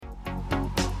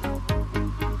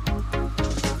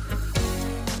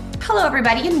Hello,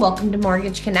 everybody, and welcome to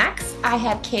Mortgage Connects. I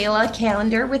have Kayla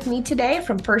Callender with me today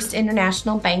from First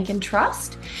International Bank and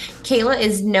Trust. Kayla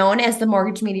is known as the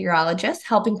mortgage meteorologist,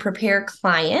 helping prepare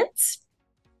clients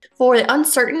for the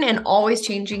uncertain and always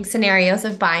changing scenarios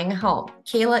of buying a home.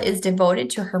 Kayla is devoted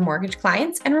to her mortgage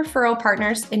clients and referral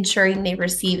partners, ensuring they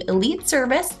receive elite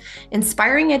service,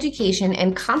 inspiring education,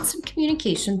 and constant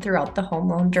communication throughout the home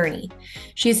loan journey.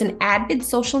 She's an avid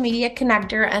social media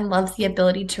connector and loves the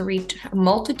ability to reach a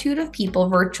multitude of people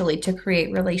virtually to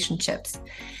create relationships.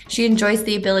 She enjoys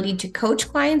the ability to coach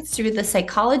clients through the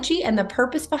psychology and the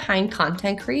purpose behind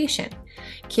content creation.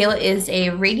 Kayla is a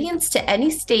radiance to any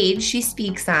stage she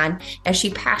speaks on as she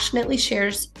passionately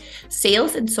shares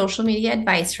sales and social media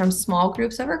advice from small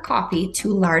groups over coffee to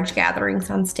large gatherings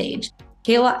on stage.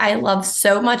 Kayla, I love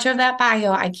so much of that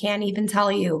bio, I can't even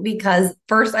tell you, because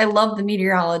first, I love the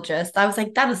meteorologist. I was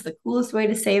like, that is the coolest way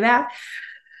to say that.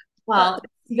 Well,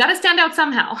 you got to stand out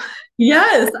somehow.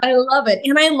 Yes, I love it.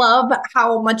 And I love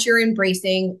how much you're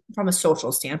embracing from a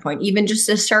social standpoint, even just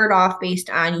to start off based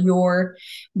on your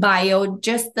bio,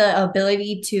 just the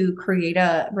ability to create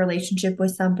a relationship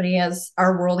with somebody as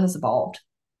our world has evolved.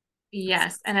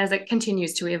 Yes. And as it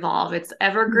continues to evolve, it's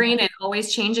evergreen and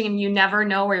always changing, and you never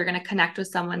know where you're going to connect with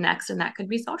someone next. And that could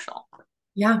be social.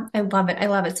 Yeah, I love it. I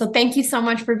love it. So thank you so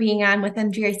much for being on with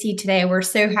MGIC today. We're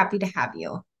so happy to have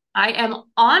you. I am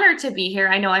honored to be here.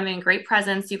 I know I'm in great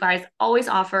presence. You guys always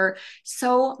offer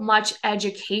so much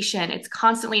education. It's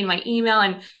constantly in my email,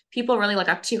 and people really look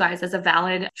up to you guys as a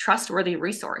valid, trustworthy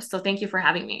resource. So thank you for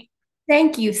having me.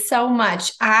 Thank you so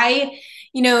much. I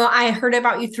heard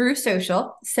about you through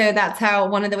social. So that's how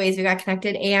one of the ways we got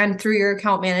connected and through your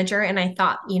account manager. And I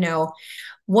thought,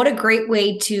 what a great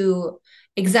way to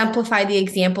exemplify the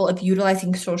example of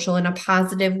utilizing social in a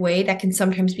positive way that can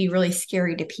sometimes be really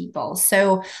scary to people.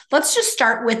 So let's just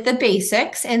start with the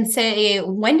basics and say,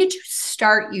 when did you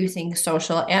start using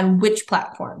social and which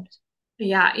platforms?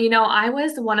 Yeah, I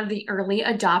was one of the early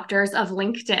adopters of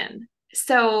LinkedIn.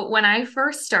 So when I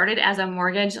first started as a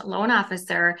mortgage loan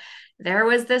officer, there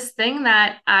was this thing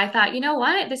that I thought, you know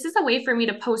what? This is a way for me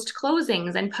to post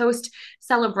closings and post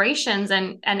celebrations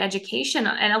and education.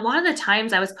 And a lot of the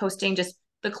times I was posting just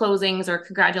the closings or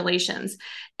congratulations.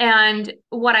 And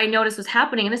what I noticed was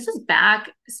happening, and this is back,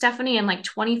 Stephanie, in like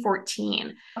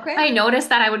 2014. Okay. I noticed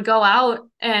that I would go out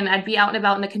and I'd be out and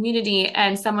about in the community,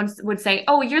 and someone would say,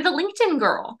 "Oh, you're the LinkedIn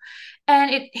girl."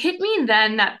 And it hit me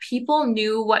then that people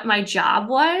knew what my job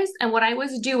was and what I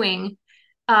was doing,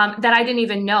 that I didn't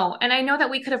even know. And I know that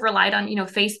we could have relied on,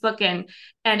 Facebook and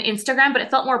Instagram, but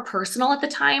it felt more personal at the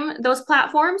time, those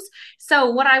platforms.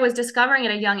 So what I was discovering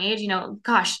at a young age,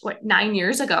 gosh, 9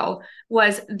 years ago,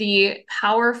 was the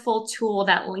powerful tool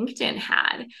that LinkedIn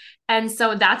had. And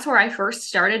so that's where I first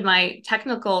started my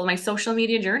social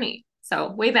media journey.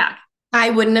 So way back. I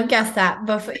wouldn't have guessed that.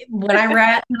 But when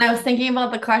I was thinking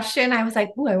about the question, I was like,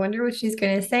 "Oh, I wonder what she's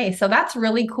going to say." So that's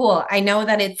really cool. I know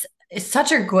that it's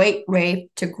such a great way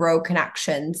to grow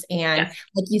connections, and Yes.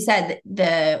 like you said,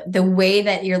 the way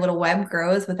that your little web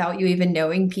grows without you even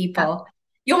knowing people,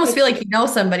 you almost feel like you know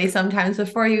somebody sometimes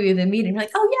before you even meet, and you're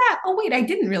like, "Oh yeah, oh wait, I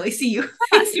didn't really see you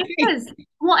face to face." Yes.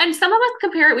 Well, and some of us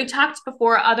compare it. We talked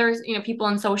before, others, people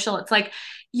in social. It's like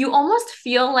you almost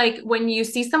feel like when you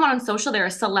see someone on social, they're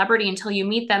a celebrity until you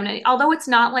meet them. And although it's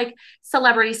not like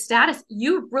celebrity status,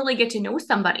 you really get to know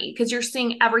somebody because you're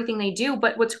seeing everything they do.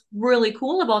 But what's really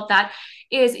cool about that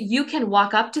is you can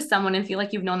walk up to someone and feel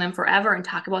like you've known them forever and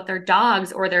talk about their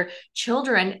dogs or their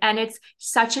children. And it's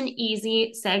such an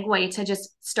easy segue to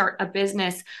just start a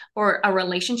business or a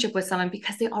relationship with someone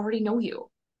because they already know you.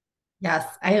 Yes,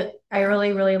 I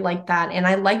really really like that, and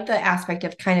I like the aspect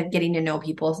of kind of getting to know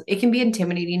people. It can be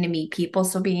intimidating to meet people,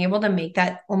 so being able to make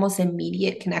that almost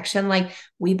immediate connection, like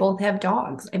we both have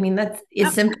dogs. I mean, that's as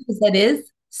Yep. simple as that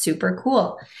is. Super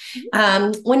cool.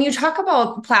 When you talk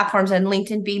about platforms and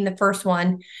LinkedIn being the first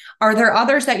one, are there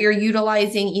others that you're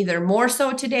utilizing either more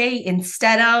so today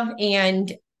instead of,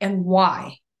 and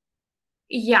why?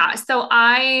 Yeah. So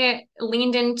I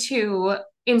leaned into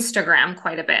Instagram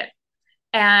quite a bit.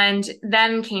 And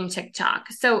then came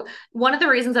TikTok. So, one of the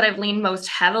reasons that I've leaned most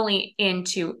heavily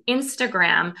into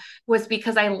Instagram was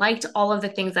because I liked all of the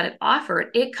things that it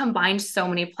offered. It combined so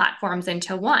many platforms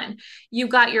into one. You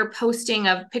got your posting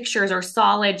of pictures or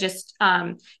solid, just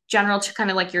general to kind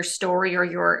of like your story or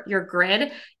your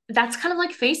grid. that's kind of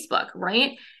like Facebook,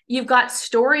 right? You've got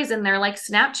stories in there like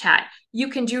Snapchat. You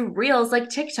can do reels like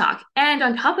TikTok. And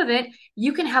on top of it,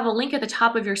 you can have a link at the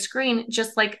top of your screen,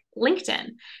 just like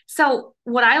LinkedIn. So,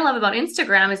 what I love about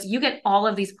Instagram is you get all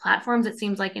of these platforms, it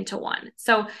seems like, into one.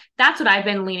 So, that's what I've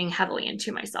been leaning heavily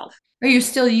into myself. Are you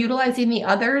still utilizing the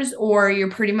others, or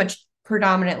you're pretty much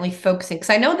predominantly focusing?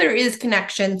 Because I know there is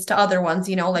connections to other ones,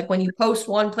 like when you post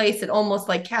one place, it almost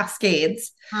like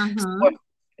cascades. So Mhm.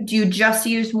 do you just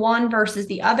use one versus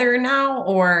the other now,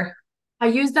 or? I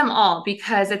use them all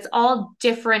because it's all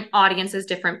different audiences,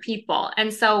 different people.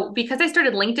 And so because I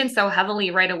started LinkedIn so heavily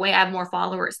right away, I have more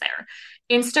followers there.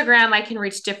 Instagram, I can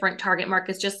reach different target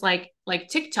markets just like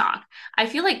TikTok. I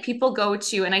feel like people go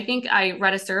to, and I think I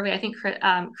read a survey, I think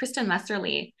Kristen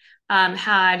Messerly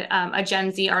had a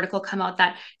Gen Z article come out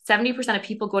that 70% of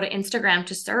people go to Instagram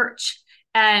to search.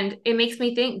 And it makes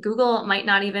me think Google might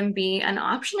not even be an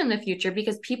option in the future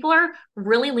because people are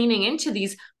really leaning into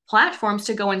these platforms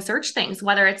to go and search things,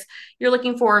 whether it's you're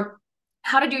looking for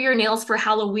how to do your nails for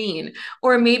Halloween,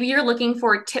 or maybe you're looking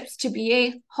for tips to be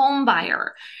a home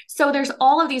buyer. So there's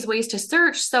all of these ways to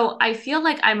search. So I feel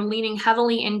like I'm leaning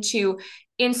heavily into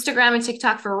Instagram and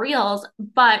TikTok for reels,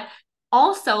 but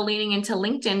also leaning into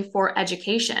LinkedIn for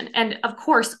education. And of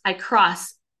course, I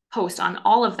cross post on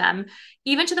all of them,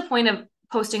 even to the point of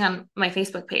posting on my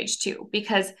Facebook page too,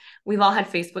 because we've all had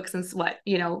Facebook since what,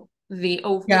 the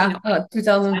oh, Yeah,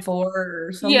 2004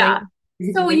 or yeah.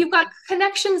 something. So you've got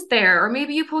connections there, or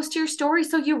maybe you post your story.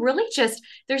 So you really just,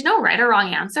 there's no right or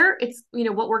wrong answer. It's,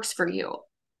 what works for you.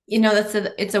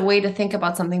 It's a way to think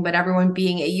about something, but everyone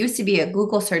being, it used to be a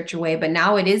Google search away, but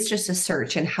now it is just a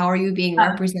search. And how are you being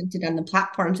represented on the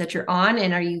platforms that you're on?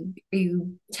 And are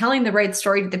you telling the right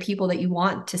story to the people that you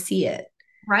want to see it?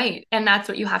 Right. And that's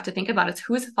what you have to think about is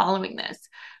who's following this?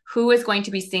 Who is going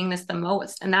to be seeing this the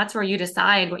most? And that's where you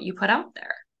decide what you put out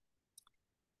there.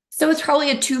 So it's probably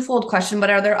a twofold question,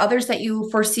 but are there others that you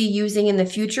foresee using in the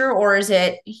future, or is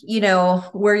it,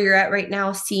 where you're at right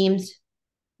now seems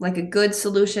like a good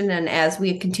solution, and as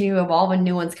we continue to evolve and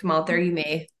new ones come out there, you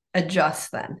may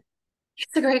adjust then?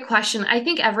 It's a great question. I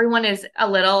think everyone is a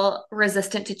little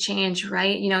resistant to change,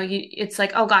 right? It's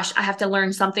like, oh gosh, I have to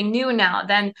learn something new now.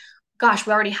 Then, gosh,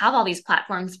 we already have all these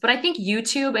platforms. But I think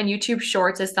YouTube and YouTube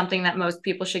Shorts is something that most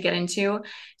people should get into.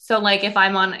 So, like, if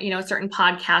I'm on, a certain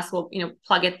podcast, we'll,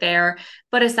 plug it there.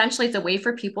 But essentially, it's a way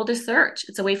for people to search.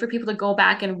 It's a way for people to go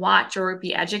back and watch or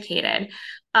be educated.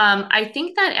 I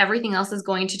think that everything else is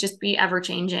going to just be ever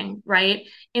changing, right?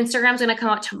 Instagram's going to come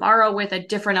out tomorrow with a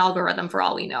different algorithm for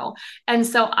all we know. And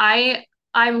so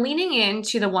I'm leaning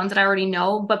into the ones that I already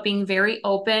know, but being very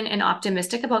open and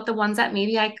optimistic about the ones that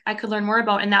maybe I could learn more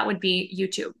about, and that would be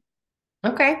YouTube.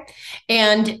 Okay.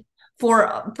 And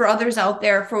for others out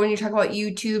there, for when you talk about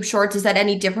YouTube Shorts, is that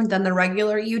any different than the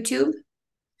regular YouTube?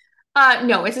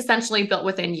 No, it's essentially built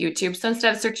within YouTube. So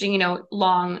instead of searching,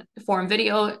 long form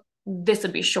video, this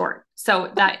would be short.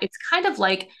 So that it's kind of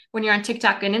like when you're on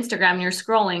TikTok and Instagram and you're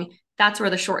scrolling, that's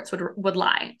where the shorts would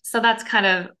lie. So that's kind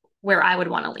of where I would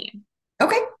want to lean.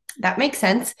 Okay, that makes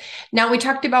sense. Now we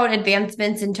talked about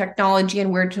advancements in technology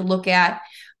and where to look at.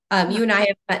 You and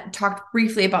I have talked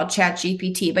briefly about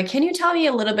ChatGPT, but can you tell me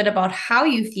a little bit about how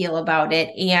you feel about it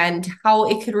and how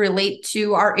it could relate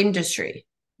to our industry?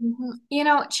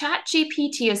 Chat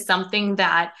GPT is something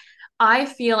that I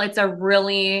feel it's a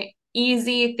really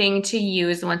easy thing to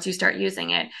use once you start using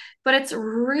it, but it's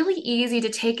really easy to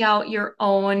take out your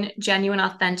own genuine,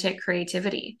 authentic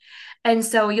creativity. And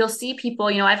so you'll see people,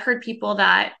 I've heard people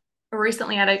that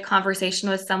recently had a conversation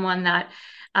with someone that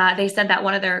they said that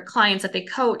one of their clients that they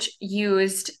coach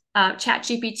used Chat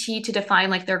GPT to define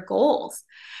like their goals.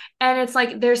 And it's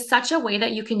like there's such a way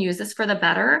that you can use this for the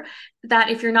better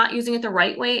that if you're not using it the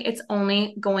right way, it's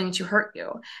only going to hurt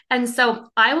you. And so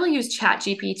I will use Chat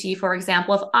GPT, for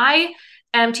example, if I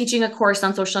am teaching a course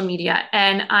on social media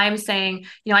and I'm saying,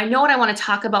 I know what I want to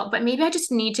talk about, but maybe I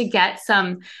just need to get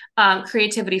some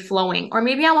creativity flowing. Or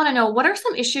maybe I want to know what are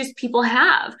some issues people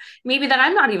have, maybe that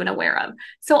I'm not even aware of.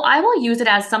 So I will use it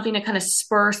as something to kind of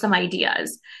spur some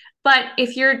ideas. But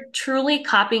if you're truly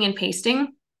copying and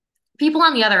pasting, people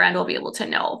on the other end will be able to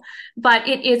know. But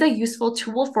it is a useful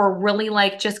tool for really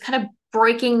like just kind of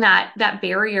breaking that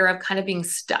barrier of kind of being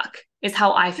stuck is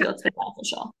how I feel it's been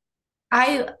beneficial.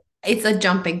 I it's a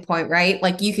jumping point, right?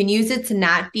 Like you can use it to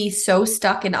not be so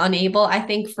stuck and unable. I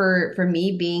think for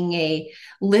me being a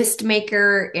list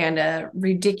maker and a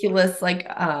ridiculous like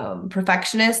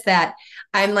perfectionist that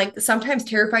I'm like sometimes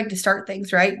terrified to start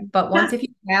things, right? But once Yeah, if you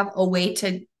have a way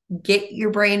to get your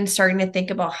brain starting to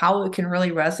think about how it can really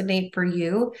resonate for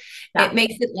you, yeah. it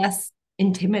makes it less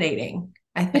intimidating,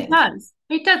 I It think. does.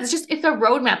 It does. It's a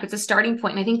roadmap. It's a starting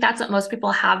point. And I think that's what most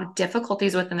people have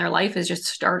difficulties with in their life is just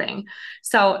starting.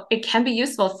 So it can be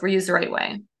useful if we use the right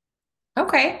way.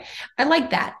 Okay, I like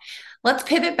that. Let's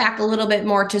pivot back a little bit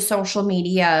more to social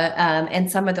media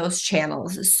and some of those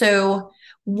channels. So,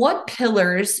 what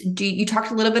pillars do you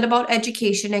talked a little bit about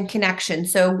education and connection?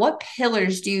 So, what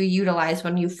pillars do you utilize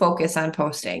when you focus on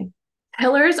posting?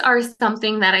 Pillars are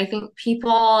something that I think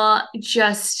people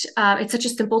just, it's such a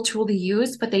simple tool to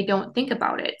use, but they don't think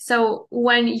about it. So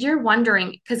when you're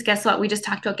wondering, because guess what? We just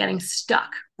talked about getting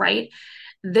stuck, right?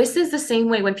 This is the same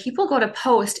way when people go to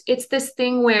post, it's this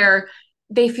thing where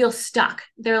they feel stuck.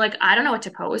 They're like, I don't know what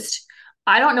to post.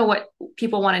 I don't know what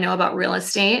people want to know about real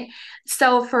estate.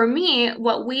 So for me,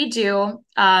 what we do,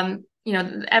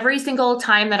 every single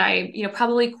time that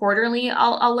probably quarterly,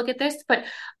 I'll look at this, but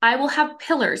I will have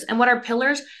pillars. And what are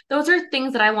pillars? Those are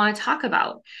things that I want to talk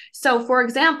about. So for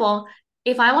example,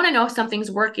 if I want to know if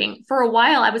something's working, for a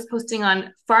while I was posting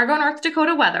on Fargo, North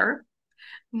Dakota weather,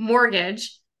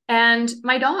 mortgage, and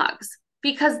my dogs.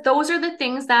 Because those are the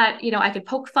things that, I could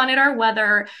poke fun at our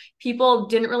weather. People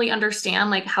didn't really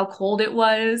understand like how cold it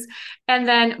was. And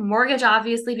then mortgage,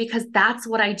 obviously, because that's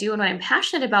what I do and what I'm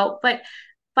passionate about. But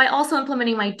by also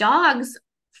implementing my dogs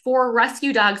for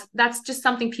rescue dogs, that's just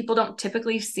something people don't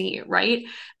typically see, right?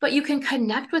 But you can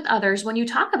connect with others when you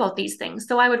talk about these things.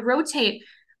 So I would rotate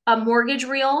a mortgage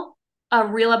reel, a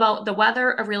reel about the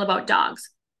weather, a reel about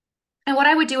dogs. And what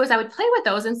I would do is I would play with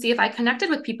those and see if I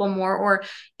connected with people more or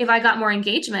if I got more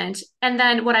engagement. And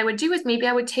then what I would do is maybe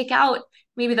I would take out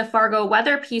maybe the Fargo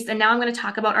weather piece. And now I'm going to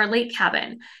talk about our lake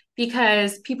cabin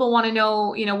because people want to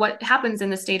know, what happens in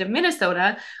the state of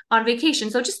Minnesota on vacation.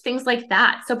 So just things like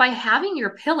that. So by having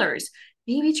your pillars,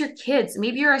 maybe it's your kids,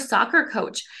 maybe you're a soccer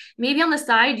coach, maybe on the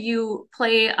side you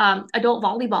play adult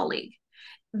volleyball league.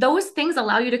 Those things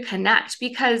allow you to connect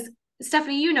because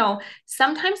Stephanie,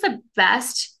 sometimes the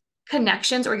best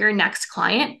connections or your next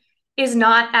client is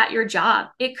not at your job.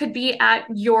 It could be at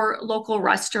your local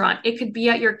restaurant. It could be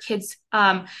at your kids'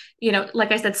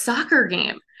 like I said, soccer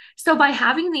game. So by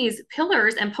having these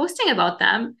pillars and posting about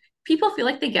them, people feel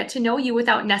like they get to know you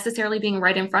without necessarily being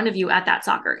right in front of you at that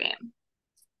soccer game.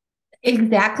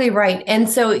 Exactly right. And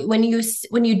so when you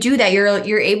do that,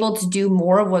 you're able to do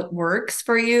more of what works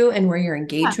for you and where your Yeah.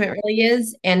 engagement really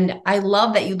is. And I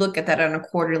love that you look at that on a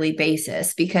quarterly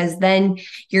basis because then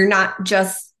you're not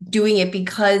just doing it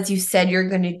because you said you're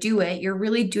going to do it. You're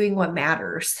really doing what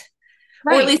matters,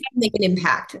 or at Right. least make an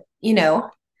impact, you know?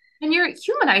 And you're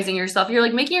humanizing yourself. You're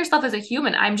like making yourself as a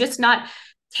human. I'm just not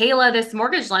Kayla, this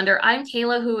mortgage lender. I'm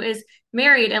Kayla who is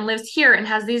married and lives here and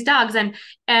has these dogs and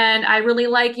I really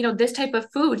like, this type of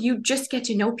food. You just get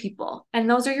to know people and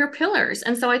those are your pillars.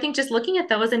 And so I think just looking at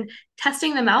those and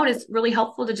testing them out is really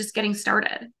helpful to just getting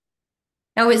started.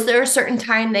 Now, is there a certain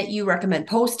time that you recommend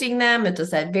posting them? And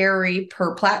does that vary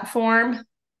per platform?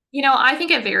 I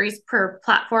think it varies per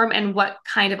platform and what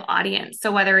kind of audience.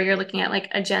 So whether you're looking at like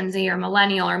a Gen Z or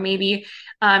millennial, or maybe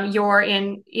you're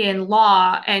in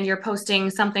law and you're posting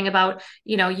something about,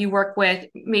 you work with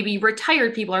maybe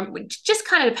retired people, or it just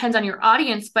kind of depends on your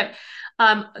audience. But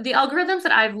the algorithms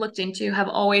that I've looked into have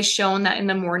always shown that in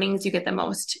the mornings you get the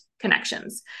most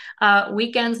connections.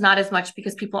 Weekends, not as much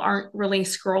because people aren't really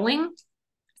scrolling.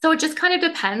 So it just kind of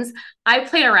depends. I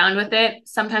played around with it.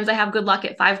 Sometimes I have good luck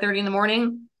at 5:30 in the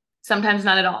morning, sometimes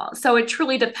not at all. So it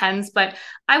truly depends. But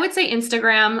I would say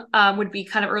Instagram would be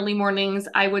kind of early mornings.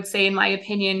 I would say, in my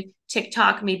opinion,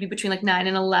 TikTok maybe between like 9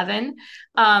 and 11.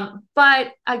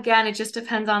 But again, it just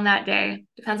depends on that day,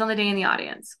 depends on the day and the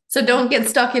audience. So don't get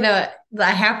stuck in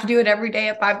I have to do it every day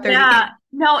at 5:30. Yeah.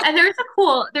 No, and there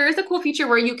is a cool feature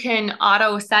where you can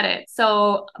auto set it.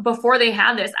 So before they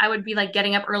had this, I would be like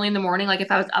getting up early in the morning. Like if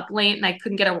I was up late and I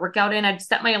couldn't get a workout in, I'd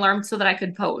set my alarm so that I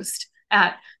could post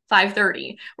at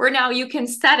 5:30. Where now you can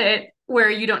set it where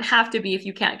you don't have to be if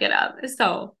you can't get up.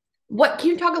 So What can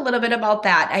you talk a little bit about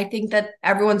that? I think that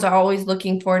everyone's always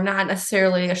looking for not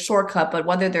necessarily a shortcut, but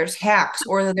whether there's hacks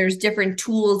or there's different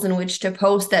tools in which to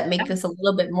post that make this a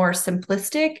little bit more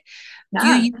simplistic. Do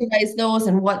yeah. you utilize those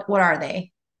and what are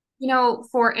they?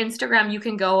 For Instagram, you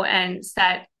can go and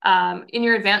set in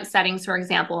your advanced settings, for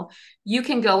example, you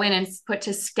can go in and put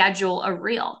to schedule a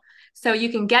reel. So you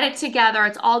can get it together.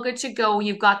 It's all good to go.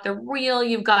 You've got the reel,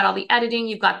 you've got all the editing,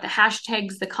 you've got the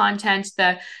hashtags, the content,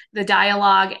 the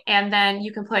dialogue, and then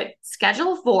you can put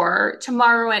schedule for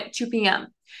tomorrow at 2 p.m.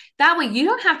 That way you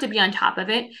don't have to be on top of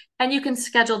it and you can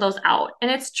schedule those out. And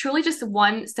it's truly just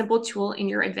one simple tool in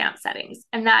your advanced settings.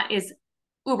 And that is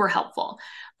uber helpful.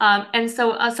 And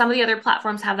so some of the other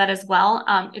platforms have that as well.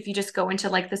 If you just go into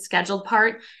like the scheduled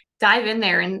part, dive in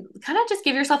there and kind of just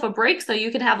give yourself a break so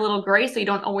you can have a little grace so you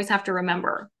don't always have to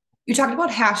remember. You talked about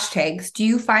hashtags. Do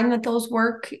you find that those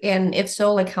work? And if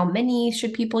so, like how many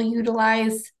should people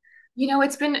utilize?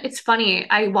 It's funny.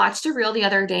 I watched a reel the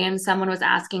other day and someone was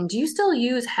asking, "Do you still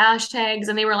use hashtags?"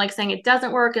 And they were like saying it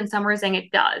doesn't work and some were saying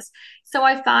it does. So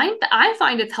I find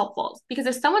it's helpful because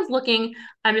if someone's looking,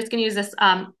 I'm just going to use this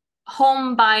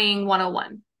home buying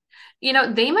 101.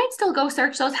 They might still go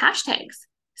search those hashtags.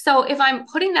 So if I'm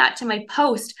putting that to my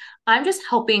post, I'm just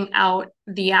helping out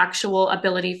the actual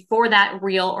ability for that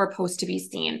reel or post to be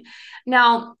seen.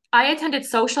 Now, I attended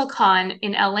Social Con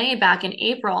in LA back in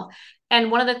April, and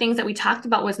one of the things that we talked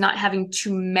about was not having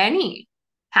too many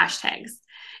hashtags.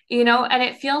 And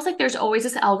it feels like there's always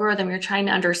this algorithm you're trying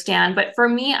to understand. But for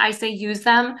me, I say use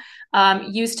them,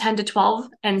 use 10 to 12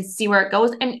 and see where it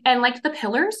goes. And like the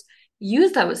pillars,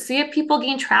 use those, see if people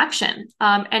gain traction,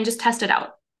 and just test it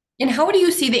out. And how do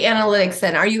you see the analytics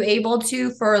then? Are you able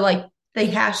to, for like the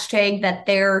hashtag that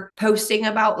they're posting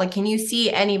about, like, can you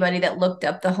see anybody that looked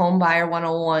up the home buyer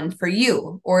 101 for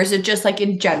you? Or is it just like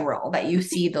in general that you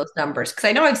see those numbers? Because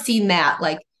I know I've seen that,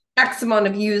 like X amount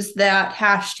of views that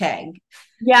hashtag.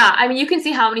 Yeah, I mean, you can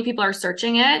see how many people are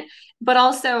searching it, but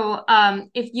also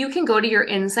if you can go to your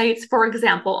insights, for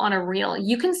example, on a reel,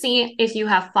 you can see if you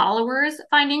have followers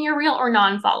finding your reel or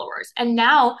non-followers. And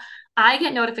now I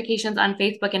get notifications on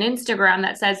Facebook and Instagram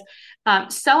that says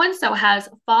so and so has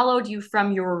followed you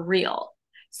from your reel.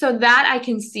 So that I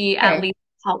can see at Okay. least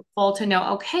helpful to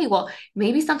know, okay, well,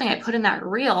 maybe something I put in that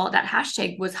reel, that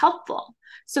hashtag was helpful.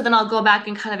 So then I'll go back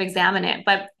and kind of examine it.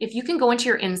 But if you can go into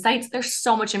your insights, there's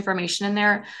so much information in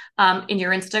there in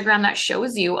your Instagram that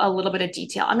shows you a little bit of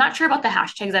detail. I'm not sure about the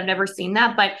hashtags. I've never seen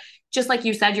that, but just like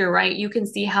you said, you're right. You can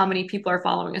see how many people are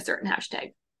following a certain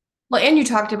hashtag. Well, and you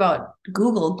talked about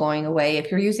Google going away.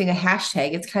 If you're using a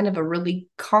hashtag, it's kind of a really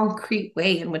concrete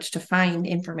way in which to find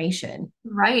information.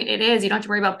 Right, it is. You don't have to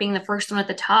worry about being the first one at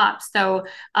the top. So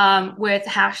with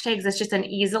hashtags, it's just an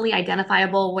easily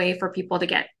identifiable way for people to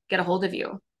get a hold of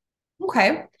you.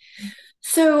 Okay.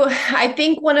 So I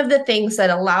think one of the things that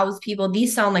allows people,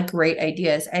 these sound like great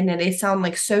ideas and then they sound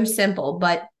like so simple,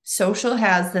 but social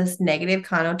has this negative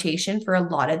connotation for a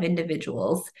lot of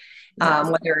individuals, It does.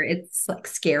 whether it's like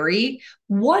scary.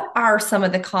 What are some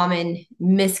of the common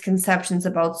misconceptions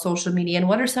about social media and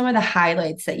what are some of the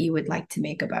highlights that you would like to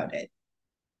make about it?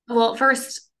 Well,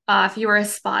 first, if you were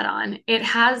spot on, it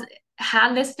has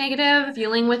had this negative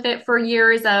feeling with it for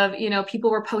years of, people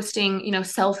were posting,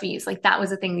 selfies. Like that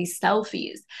was a thing, these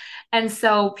selfies. And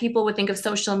so people would think of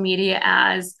social media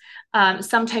as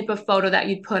some type of photo that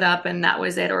you'd put up and that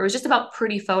was it, or it was just about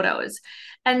pretty photos.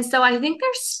 And so I think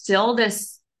there's still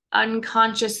this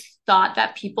unconscious thought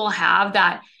that people have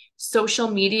that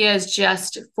social media is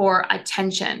just for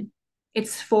attention.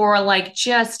 It's for like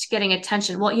just getting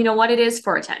attention. Well, you know what? It is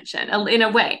for attention in a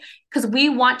way, because we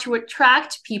want to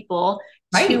attract people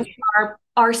to Right.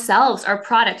 ourselves, our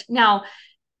product. Now,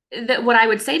 what I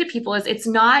would say to people is it's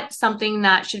not something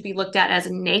that should be looked at as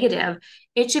negative.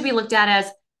 It should be looked at as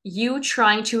you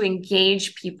trying to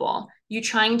engage people, you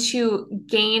trying to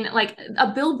gain like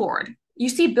a billboard. You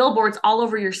see billboards all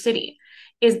over your city,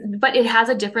 but it has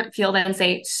a different feel than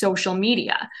say social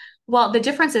media. Well, the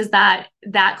difference is that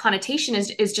that connotation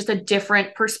is just a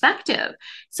different perspective.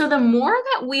 So the more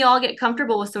that we all get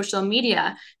comfortable with social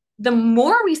media, the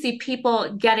more we see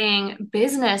people getting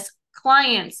business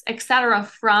clients, etc.,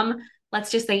 from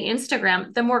let's just say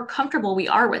Instagram, the more comfortable we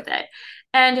are with it.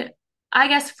 And I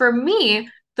guess for me,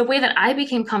 the way that I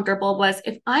became comfortable was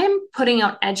if I'm putting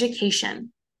out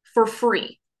education for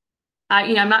free,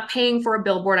 I'm not paying for a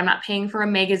billboard, I'm not paying for a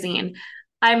magazine.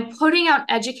 I'm putting out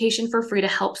education for free to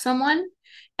help someone.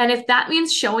 And if that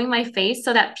means showing my face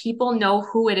so that people know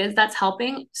who it is that's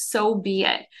helping, so be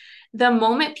it. The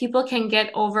moment people can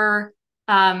get over,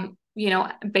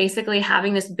 basically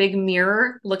having this big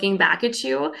mirror looking back at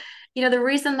you, the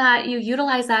reason that you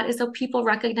utilize that is so people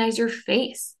recognize your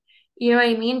face. You know what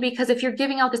I mean? Because if you're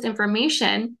giving out this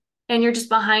information and you're just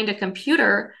behind a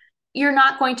computer, you're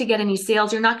not going to get any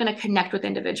sales. You're not going to connect with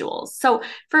individuals. So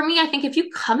for me, I think if you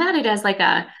come at it as like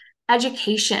a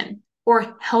education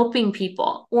or helping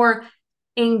people or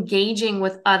engaging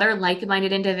with other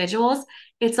like-minded individuals,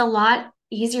 it's a lot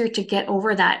easier to get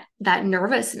over that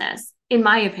nervousness, in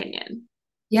my opinion.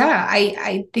 Yeah,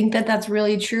 I think that that's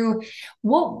really true.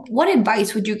 What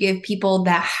advice would you give people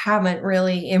that haven't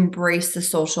really embraced the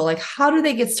social? Like, how do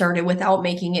they get started without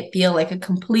making it feel like a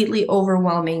completely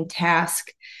overwhelming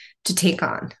task to take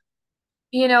on?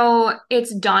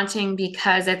 It's daunting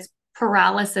because it's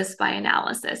paralysis by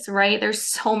analysis, right? There's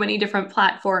so many different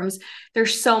platforms,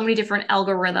 there's so many different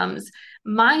algorithms.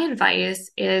 My advice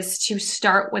is to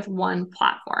start with one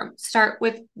platform, start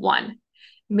with one.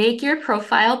 Make your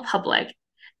profile public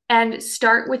and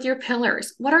start with your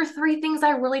pillars. What are three things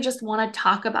I really just want to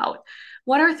talk about?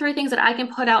 What are three things that I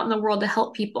can put out in the world to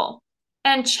help people?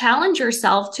 And challenge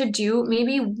yourself to do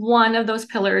maybe one of those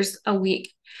pillars a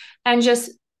week and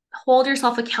just hold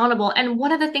yourself accountable. And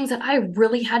one of the things that I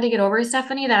really had to get over,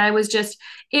 Stephanie, that I was just,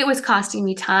 it was costing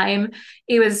me time,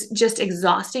 it was just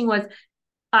exhausting, was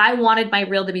I wanted my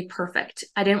reel to be perfect.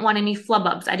 I didn't want any flub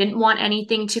ups. I didn't want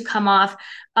anything to come off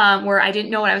where I didn't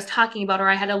know what I was talking about, or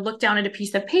I had to look down at a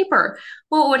piece of paper.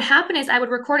 Well, what would happen is I would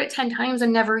record it 10 times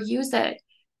and never use it.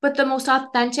 But the most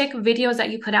authentic videos that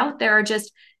you put out there are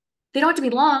just, they don't have to be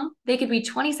long. They could be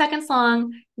 20 seconds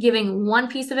long, giving one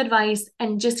piece of advice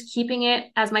and just keeping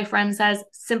it, as my friend says,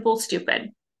 simple,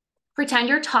 stupid. Pretend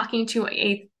you're talking to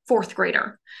a fourth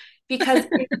grader. Because,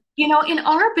 in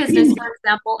our business, for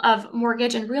example, of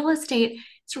mortgage and real estate,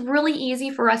 it's really easy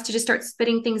for us to just start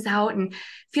spitting things out and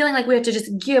feeling like we have to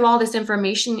just give all this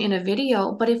information in a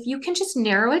video. But if you can just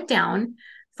narrow it down,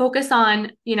 focus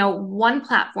on, one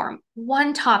platform,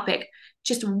 one topic,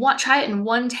 try it in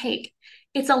one take.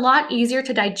 It's a lot easier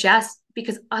to digest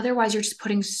because otherwise you're just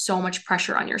putting so much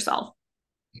pressure on yourself.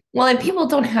 Well, and people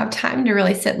don't have time to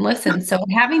really sit and listen. So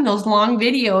having those long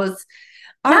videos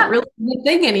aren't Yeah, really a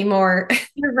thing anymore.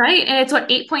 you're right. And it's what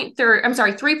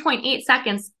 3.8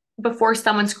 seconds before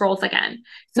someone scrolls again.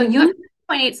 So you have Mhm.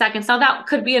 3.8 seconds. Now that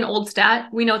could be an old stat.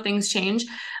 We know things change,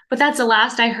 but that's the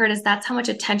last I heard is that's how much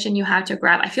attention you have to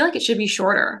grab. I feel like it should be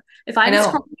shorter. If I I'm know.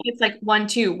 scrolling, it's like one,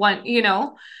 two, one, And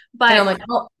I'm but like,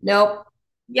 oh, nope,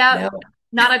 yeah, no.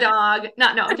 not a dog.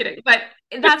 Not, no, I'm kidding. But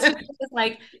that's just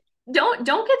like, don't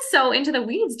get so into the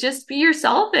weeds. Just be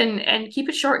yourself and keep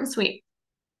it short and sweet.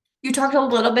 You talked a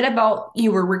little bit about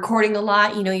you were recording a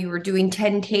lot, you were doing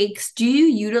 10 takes. Do you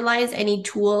utilize any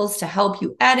tools to help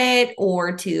you edit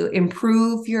or to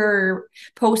improve your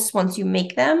posts once you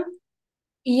make them?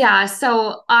 Yeah,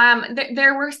 so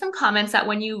there were some comments that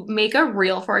when you make a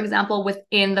reel, for example,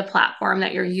 within the platform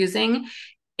that you're using,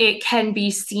 it can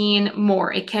be seen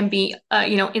more. It can be,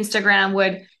 Instagram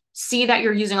would see that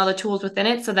you're using all the tools within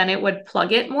it, so then it would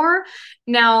plug it more.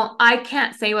 Now, I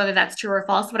can't say whether that's true or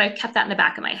false, but I've kept that in the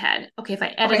back of my head. Okay, if I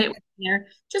edit Okay, it within there,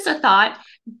 just a thought.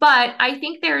 But I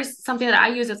think there's something that I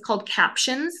use. It's called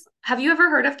captions. Have you ever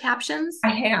heard of captions?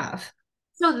 I have.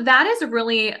 So that is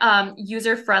really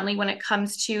user friendly when it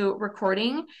comes to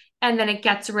recording. And then it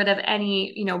gets rid of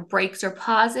any, breaks or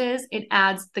pauses. It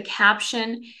adds the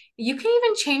caption. You can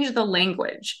even change the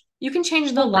language. You can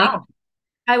change the Oh, language. wow.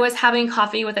 I was having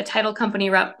coffee with a title company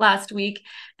rep last week,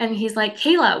 and he's like,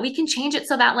 Kayla, we can change it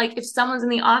so that, like, if someone's in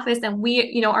the office and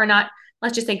we, are not,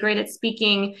 let's just say, great at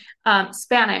speaking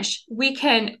Spanish, we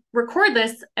can record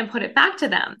this and put it back to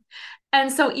them.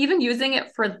 And so even using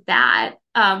it for that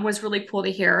was really cool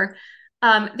to hear.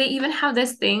 They even have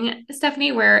this thing,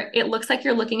 Stephanie, where it looks like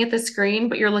you're looking at the screen,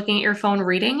 but you're looking at your phone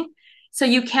reading. So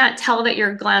you can't tell that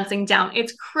you're glancing down.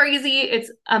 It's crazy.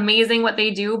 It's amazing what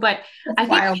they do. But That's I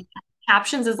think wild.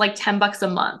 captions is like $10 a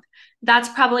month. That's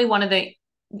probably one of the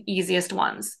easiest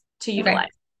ones to Okay. utilize.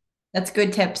 That's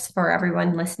good tips for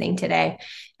everyone listening today.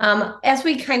 As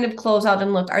we kind of close out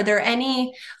and look, are there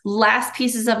any last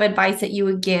pieces of advice that you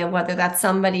would give, whether that's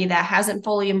somebody that hasn't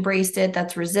fully embraced it,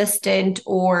 that's resistant,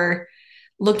 or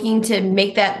looking to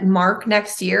make that mark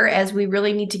next year, as we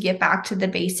really need to get back to the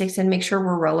basics and make sure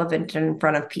we're relevant in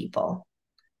front of people?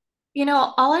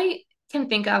 All I can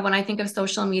think of when I think of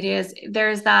social media is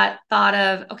there's that thought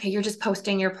of, okay, you're just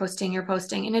posting, you're posting, you're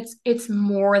posting. And it's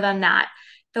more than that.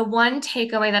 The one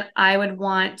takeaway that I would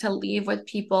want to leave with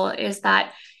people is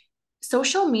that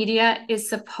social media is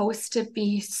supposed to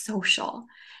be social.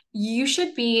 You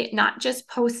should be not just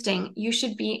posting, you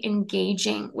should be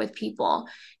engaging with people.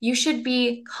 You should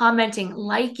be commenting,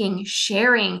 liking,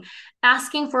 sharing,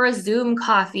 asking for a Zoom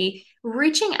coffee,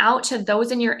 reaching out to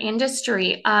those in your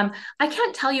industry. I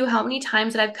can't tell you how many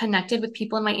times that I've connected with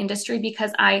people in my industry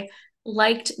because I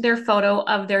liked their photo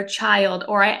of their child,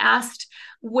 or I asked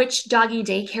which doggy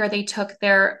daycare they took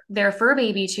their fur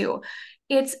baby to.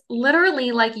 It's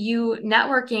literally like you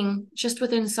networking just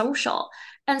within social.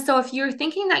 And so if you're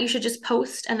thinking that you should just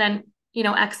post and then,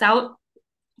 X out,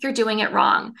 you're doing it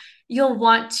wrong. You'll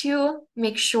want to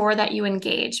make sure that you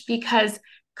engage because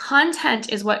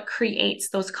content is what creates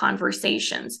those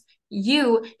conversations.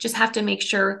 You just have to make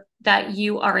sure that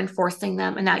you are enforcing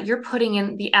them and that you're putting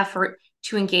in the effort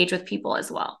to engage with people as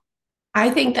well. I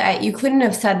think that you couldn't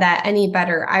have said that any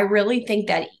better. I really think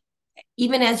that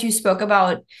even as you spoke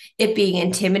about it being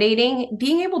intimidating,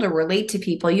 being able to relate to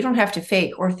people, you don't have to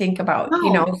fake or think about,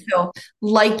 No. so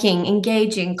liking,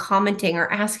 engaging, commenting,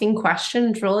 or asking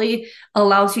questions really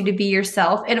allows you to be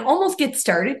yourself and almost get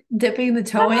started dipping the Yeah,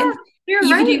 toe in, you're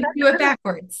even if right. you That's do it true.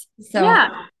 backwards. So, Yeah.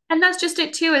 And that's just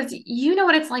it too, is you know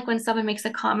what it's like when someone makes a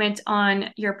comment on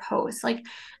your post. Like,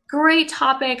 great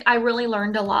topic. I really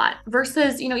learned a lot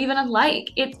versus, even a like.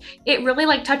 It really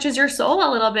like touches your soul a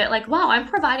little bit. Like, wow, I'm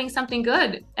providing something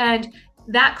good. And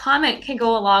that comment can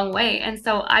go a long way. And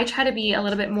so I try to be a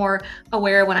little bit more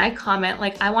aware when I comment.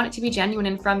 Like, I want it to be genuine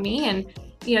and from me. And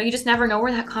you just never know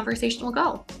where that conversation will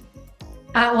go.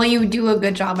 well, you do a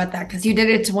good job at that because you did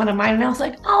it to one of mine, and I was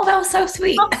like, "Oh, that was so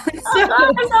sweet." Oh, oh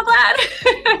God, I'm so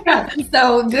glad. Yeah,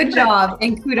 so good job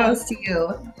and kudos to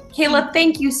you. Kayla,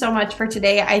 thank you so much for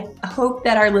today. I hope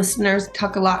that our listeners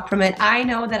took a lot from it. I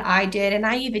know that I did, and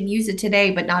I even use it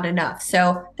today, but not enough.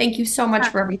 So thank you so much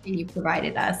for everything you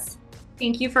provided us.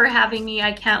 Thank you for having me.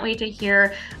 I can't wait to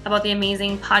hear about the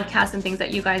amazing podcasts and things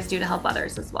that you guys do to help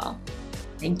others as well.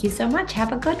 Thank you so much.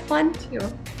 Have a good one. Thank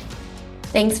you.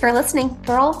 Thanks for listening.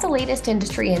 For all of the latest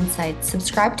industry insights,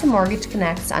 subscribe to Mortgage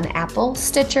Connects on Apple,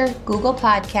 Stitcher, Google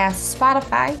Podcasts,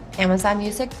 Spotify, Amazon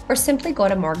Music, or simply go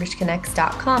to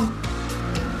mortgageconnects.com.